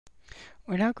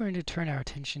We're now going to turn our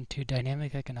attention to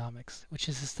dynamic economics, which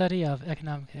is the study of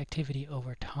economic activity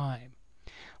over time.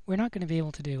 We're not going to be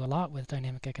able to do a lot with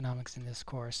dynamic economics in this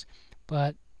course,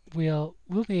 but we'll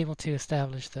be able to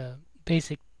establish the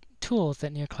basic tools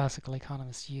that neoclassical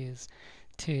economists use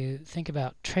to think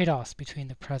about trade-offs between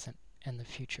the present and the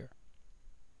future.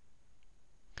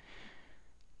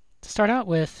 To start out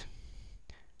with,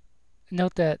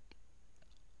 note that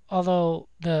although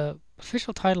the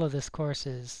official title of this course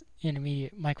is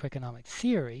Intermediate Microeconomic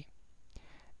Theory,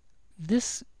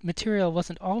 this material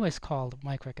wasn't always called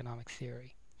microeconomic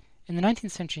theory. In the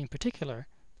 19th century in particular,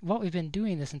 what we've been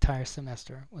doing this entire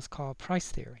semester was called price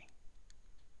theory.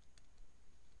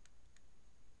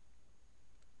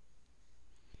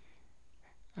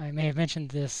 I may have mentioned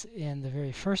this in the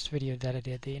very first video that I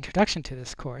did, the introduction to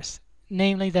this course,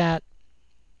 namely that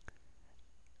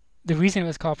the reason it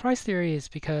was called price theory is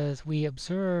because we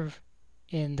observe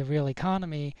in the real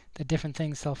economy that different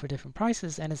things sell for different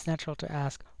prices, and it's natural to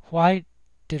ask, why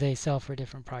do they sell for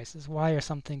different prices? Why are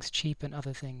some things cheap and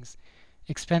other things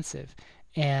expensive?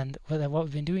 And what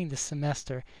we've been doing this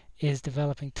semester is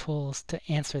developing tools to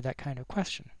answer that kind of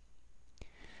question.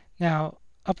 Now,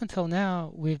 up until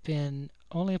now, we've been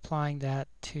only applying that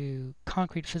to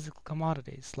concrete physical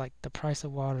commodities like the price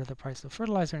of water, the price of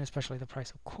fertilizer, and especially the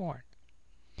price of corn.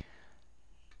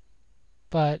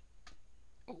 But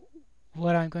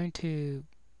what I'm going to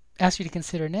ask you to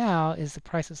consider now is the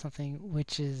price of something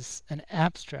which is an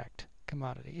abstract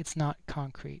commodity. It's not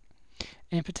concrete.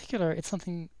 And in particular, it's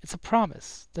a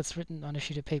promise that's written on a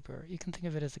sheet of paper. You can think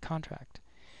of it as a contract.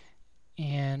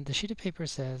 And the sheet of paper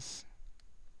says,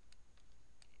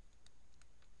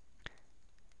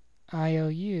 I owe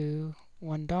you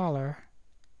 $1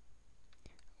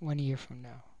 1 year from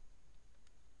now.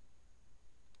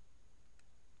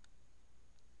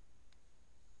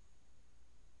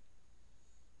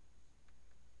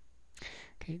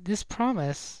 Okay, this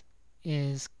promise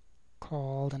is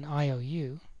called an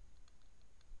IOU.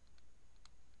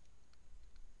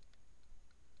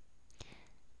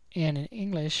 And in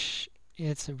English,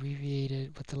 it's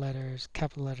abbreviated with the letters,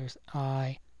 capital letters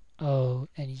I, O,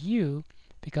 and U,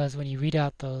 because when you read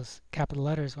out those capital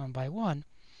letters one by one,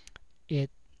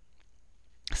 it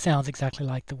sounds exactly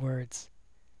like the words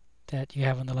that you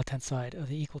have on the left-hand side of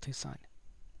the equal to sign.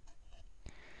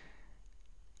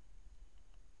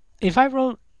 If I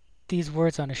wrote these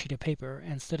words on a sheet of paper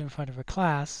and stood in front of a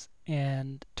class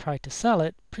and tried to sell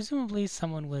it, presumably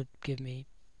someone would give me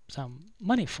some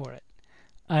money for it.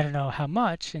 I don't know how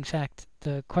much. In fact,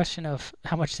 the question of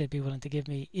how much they'd be willing to give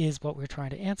me is what we're trying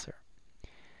to answer.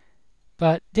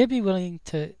 But they'd be willing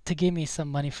to give me some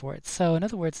money for it. So in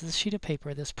other words, this sheet of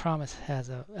paper, this promise has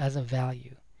a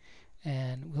value.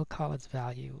 And we'll call its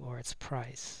value or its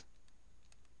price.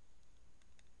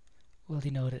 We'll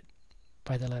denote it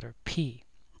by the letter P,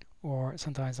 or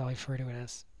sometimes I'll refer to it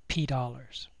as P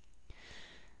dollars.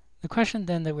 The question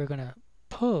then that we're going to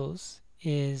pose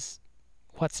is,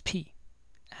 what's P?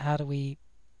 How do we,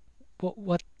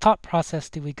 what thought process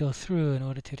do we go through in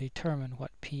order to determine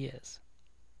what P is?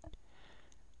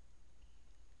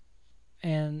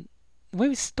 And the way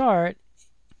we start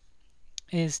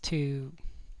is to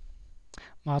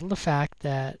model the fact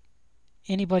that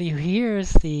anybody who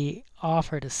hears the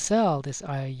offer to sell this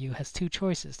IOU has two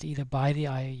choices, to either buy the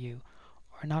IOU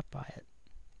or not buy it.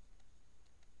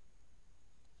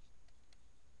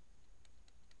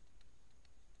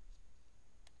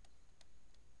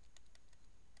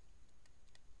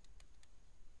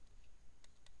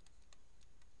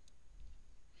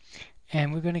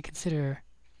 And we're going to consider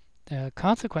the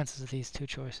consequences of these two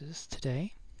choices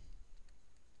today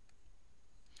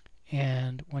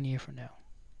and 1 year from now.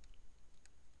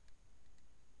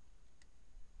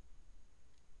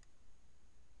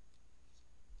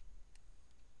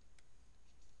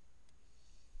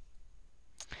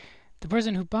 The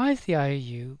person who buys the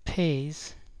IOU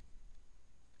pays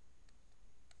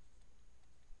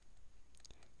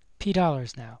P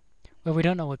dollars now. Well, we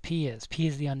don't know what P is. P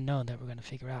is the unknown that we're going to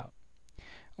figure out.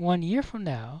 1 year from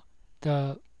now,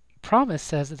 the promise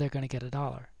says that they're going to get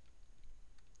 $1.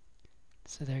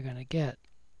 So they're going to get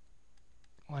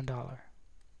 $1.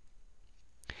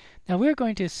 Now we're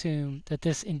going to assume that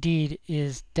this indeed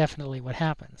is definitely what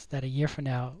happens, that a year from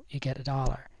now you get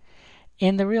 $1.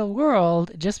 In the real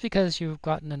world, just because you've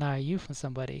gotten an IOU from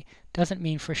somebody doesn't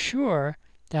mean for sure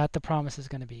that the promise is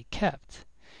going to be kept.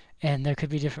 And there could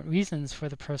be different reasons for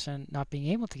the person not being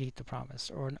able to keep the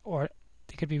promise, or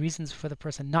there could be reasons for the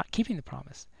person not keeping the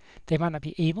promise. They might not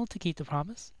be able to keep the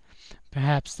promise.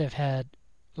 Perhaps they've had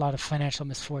a lot of financial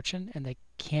misfortune and they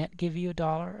can't give you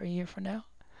 $1 a year from now.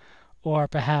 Or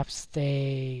perhaps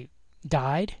they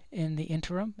died in the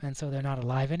interim, and so they're not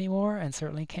alive anymore and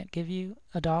certainly can't give you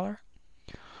 $1.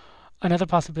 Another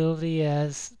possibility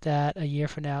is that a year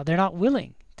from now they're not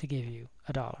willing to give you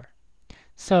 $1.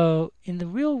 So in the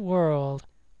real world,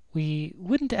 we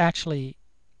wouldn't actually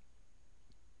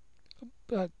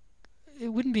uh, it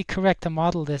wouldn't be correct to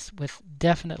model this with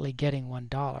definitely getting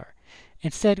 $1.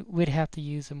 Instead, we'd have to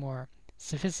use a more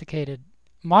sophisticated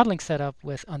modeling setup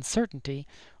with uncertainty,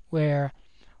 where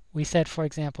we said, for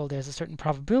example, there's a certain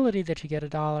probability that you get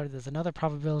 $1, there's another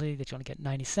probability that you only get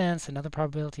 90 cents, another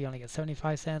probability you only get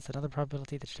 75 cents, another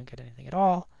probability that you don't get anything at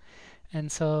all.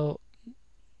 And so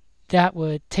that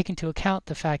would take into account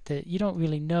the fact that you don't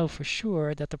really know for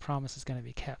sure that the promise is going to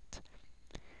be kept.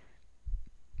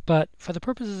 But for the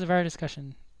purposes of our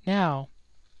discussion now,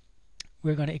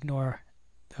 we're going to ignore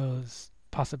those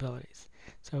possibilities.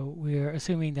 So we're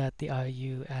assuming that the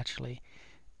IOU actually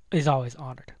is always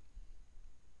honored.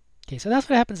 Okay, so that's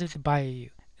what happens if you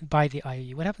buy the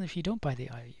IOU. What happens if you don't buy the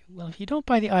IOU? Well, if you don't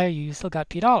buy the IOU, you still got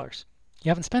P dollars. You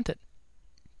haven't spent it.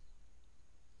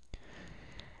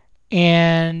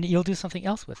 And you'll do something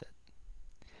else with it.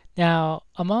 Now,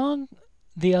 among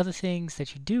the other things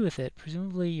that you do with it,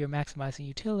 presumably you're maximizing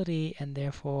utility, and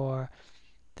therefore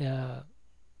the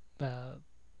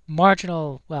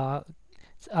marginal, well,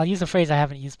 I'll use a phrase I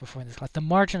haven't used before in this class, the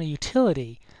marginal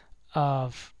utility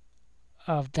of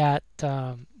that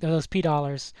those P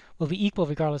dollars will be equal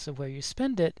regardless of where you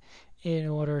spend it in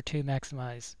order to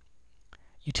maximize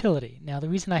utility. Now, the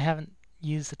reason I haven't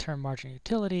used the term marginal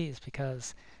utility is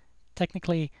because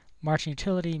technically marginal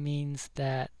utility means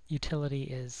that utility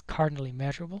is cardinally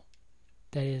measurable.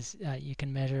 That is, you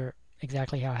can measure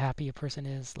exactly how happy a person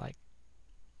is, like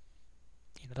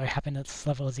their happiness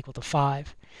level is equal to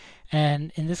 5.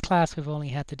 And in this class, we've only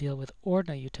had to deal with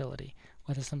ordinal utility,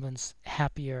 whether someone's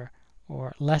happier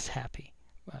or less happy,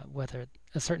 whether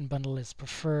a certain bundle is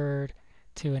preferred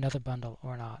to another bundle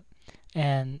or not.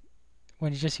 And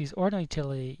when you just use ordinal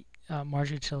utility,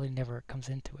 marginal utility never comes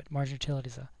into it. Marginal utility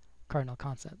is a cardinal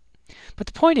concept. But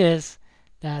the point is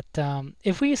that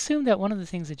if we assume that one of the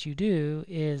things that you do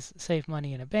is save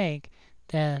money in a bank,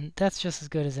 then that's just as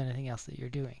good as anything else that you're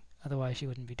doing. Otherwise, you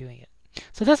wouldn't be doing it.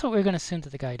 So that's what we're going to assume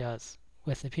that the guy does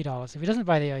with the P dollars. If he doesn't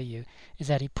buy the IOU, is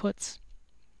that he puts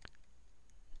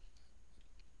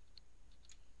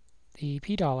the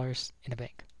P dollars in a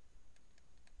bank.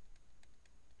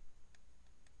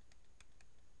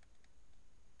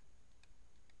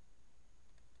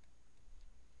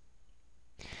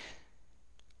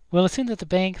 We'll assume that the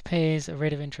bank pays a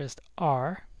rate of interest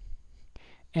R,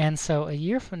 and so a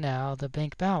year from now, the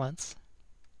bank balance,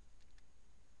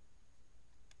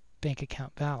 bank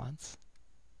account balance,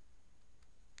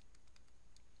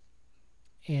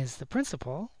 is the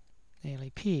principal, namely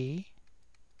P,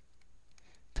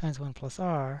 times 1 plus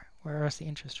R, where R is the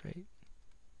interest rate.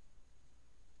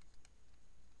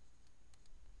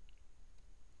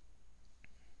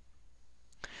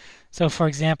 So for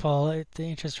example, if the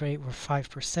interest rate were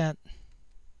 5%,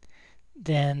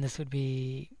 then this would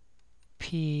be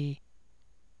P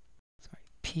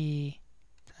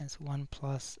times 1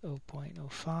 plus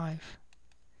 0.05.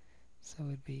 So it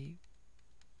would be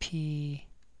P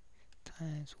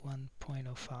times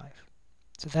 1.05.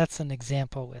 So that's an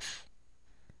example with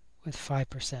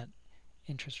 5%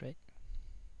 interest rate.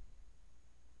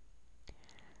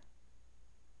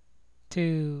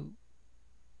 To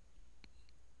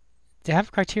have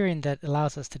a criterion that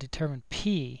allows us to determine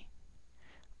P,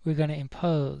 we're going to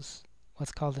impose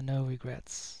what's called the no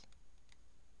regrets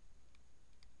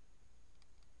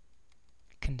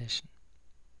condition,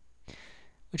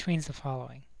 which means the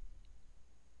following.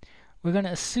 We're going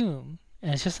to assume,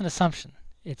 and it's just an assumption,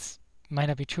 it might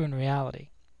not be true in reality,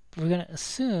 but we're going to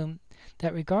assume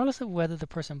that regardless of whether the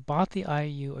person bought the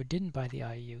IOU or didn't buy the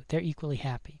IOU, they're equally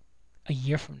happy a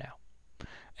year from now.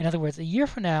 In other words, a year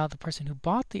from now, the person who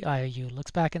bought the IOU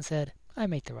looks back and said, I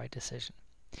made the right decision.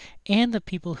 And the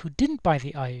people who didn't buy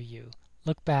the IOU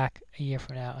look back a year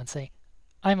from now and say,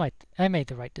 I made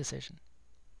the right decision.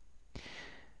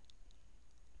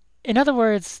 In other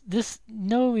words, this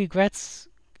no regrets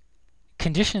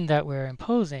condition that we're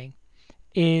imposing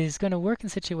is going to work in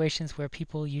situations where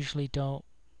people usually don't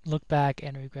look back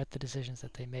and regret the decisions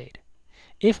that they made.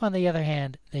 If, on the other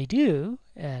hand, they do,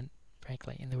 and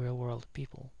frankly, in the real world,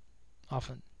 people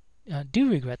often do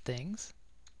regret things,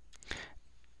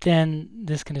 then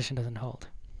this condition doesn't hold.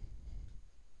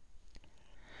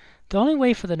 The only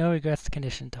way for the no regrets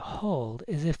condition to hold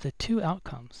is if the two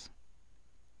outcomes,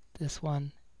 this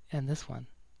one and this one,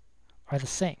 are the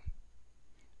same.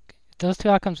 If those two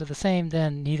outcomes are the same,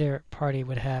 then neither party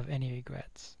would have any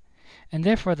regrets. And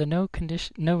therefore, the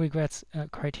no regrets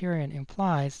criterion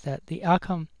implies that the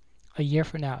outcome a year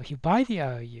from now, if you buy the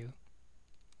IOU,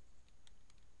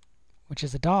 which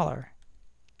is $1,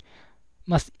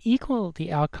 must equal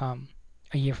the outcome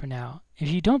a year from now if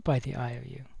you don't buy the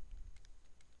IOU,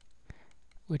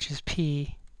 which is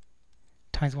P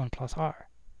times 1 plus R.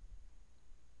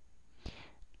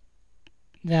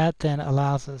 That then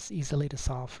allows us easily to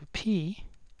solve for P.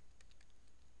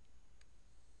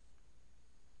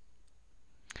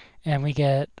 And we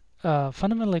get a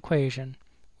fundamental equation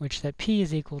which that P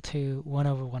is equal to 1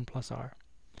 over 1 plus R.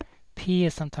 P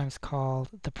is sometimes called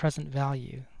the present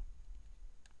value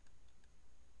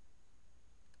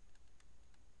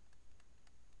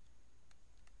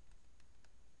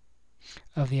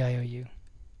of the IOU.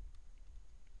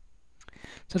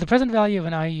 So the present value of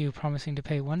an IOU promising to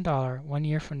pay $1 1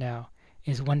 year from now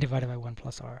is 1 divided by 1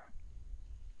 plus R.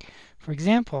 For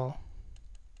example,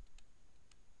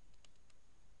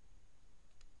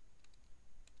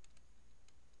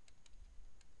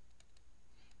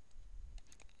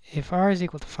 if R is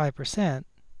equal to 5%,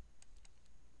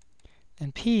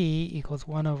 then P equals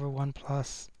 1 over 1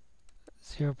 plus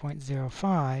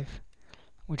 0.05,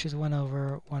 which is 1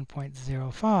 over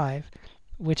 1.05,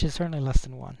 which is certainly less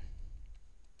than 1.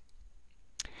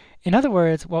 In other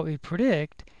words, what we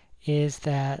predict is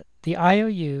that the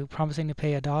IOU promising to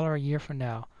pay $1 a year from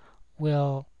now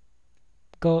will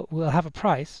have a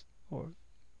price, or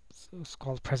it's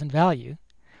called present value,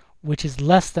 which is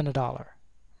less than $1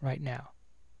 right now.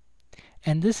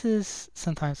 And this is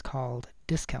sometimes called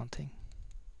discounting.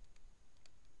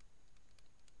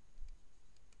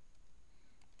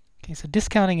 Okay, so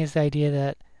discounting is the idea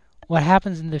that what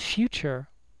happens in the future,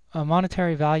 a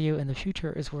monetary value in the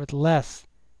future is worth less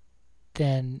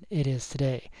than it is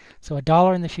today. So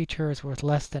 $1 in the future is worth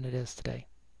less than it is today.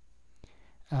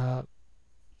 I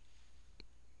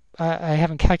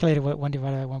haven't calculated what 1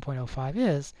 divided by 1.05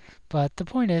 is, but the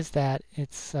point is that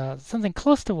it's something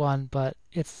close to 1, but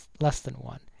it's less than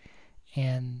 1.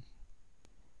 And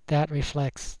that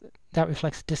reflects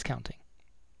discounting,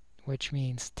 which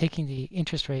means taking the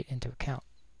interest rate into account.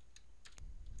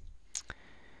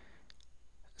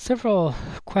 Several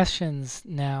questions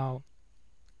now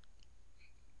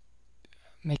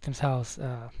make themselves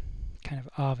kind of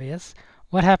obvious.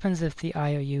 What happens if the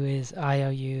IOU is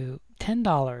IOU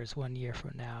 $10 1 year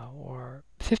from now, or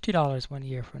 $50 1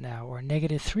 year from now, or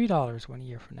negative $3 1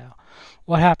 year from now?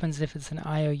 What happens if it's an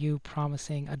IOU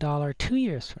promising $1 2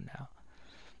 years from now?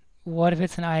 What if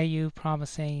it's an IOU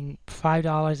promising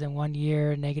 $5 in 1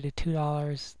 year, negative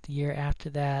 $2 the year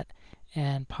after that,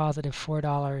 and positive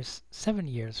 $4 7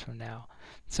 years from now?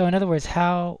 So in other words,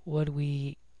 how would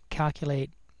we calculate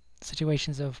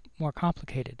situations of more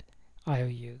complicated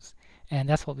IOUs? And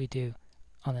that's what we do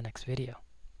on the next video.